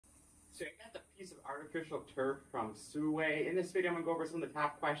So I got the piece of artificial turf from SUWUYUE. In this video, I'm going to go over some of the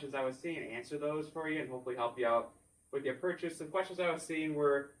top questions I was seeing and answer those for you and hopefully help you out with your purchase. The questions I was seeing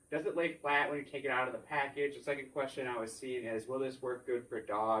were, does it lay flat when you take it out of the package? The second question I was seeing is, will this work good for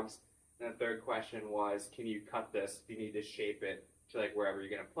dogs? And the third question was, can you cut this? Do you need to shape it to like wherever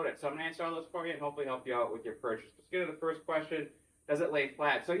you're going to put it? So I'm going to answer all those for you and hopefully help you out with your purchase. Let's get to the first question. Does it lay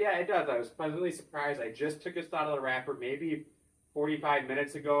flat? So yeah, it does. I was pleasantly surprised. I just took this out of the wrapper maybe 45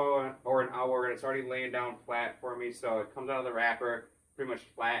 minutes ago or an hour, and it's already laying down flat for me. So it comes out of the wrapper pretty much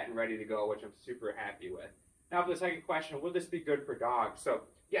flat and ready to go, which I'm super happy with. Now for the second question, would this be good for dogs? So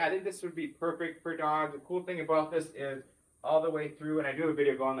yeah, I think this would be perfect for dogs. The cool thing about this is all the way through, and I do a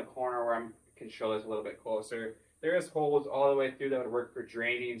video go in the corner where I can show this a little bit closer. There is holes all the way through that would work for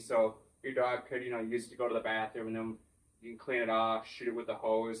draining. So your dog could, use to go to the bathroom, and then you can clean it off, shoot it with the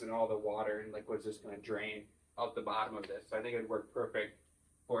hose, and all the water and liquid's just going to drain out the bottom of this. So I think it would work perfect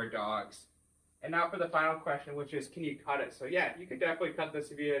for dogs. And now for the final question, which is, can you cut it? So yeah, you could definitely cut this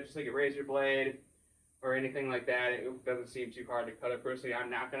if you just like a razor blade or anything like that. It doesn't seem too hard to cut it. Personally,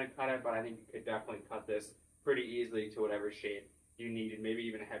 I'm not going to cut it, but I think you could definitely cut this pretty easily to whatever shape you need, and maybe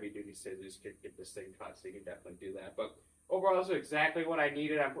even heavy-duty scissors could get this thing cut, so you can definitely do that. But overall, this is exactly what I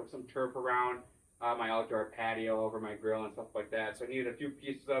needed. I put some turf around my outdoor patio over my grill and stuff like that. So I needed a few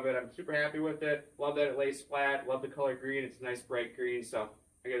pieces of it. I'm super happy with it. Love that it lays flat. Love the color green. It's a nice bright green. So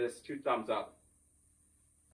I give this 2 thumbs up.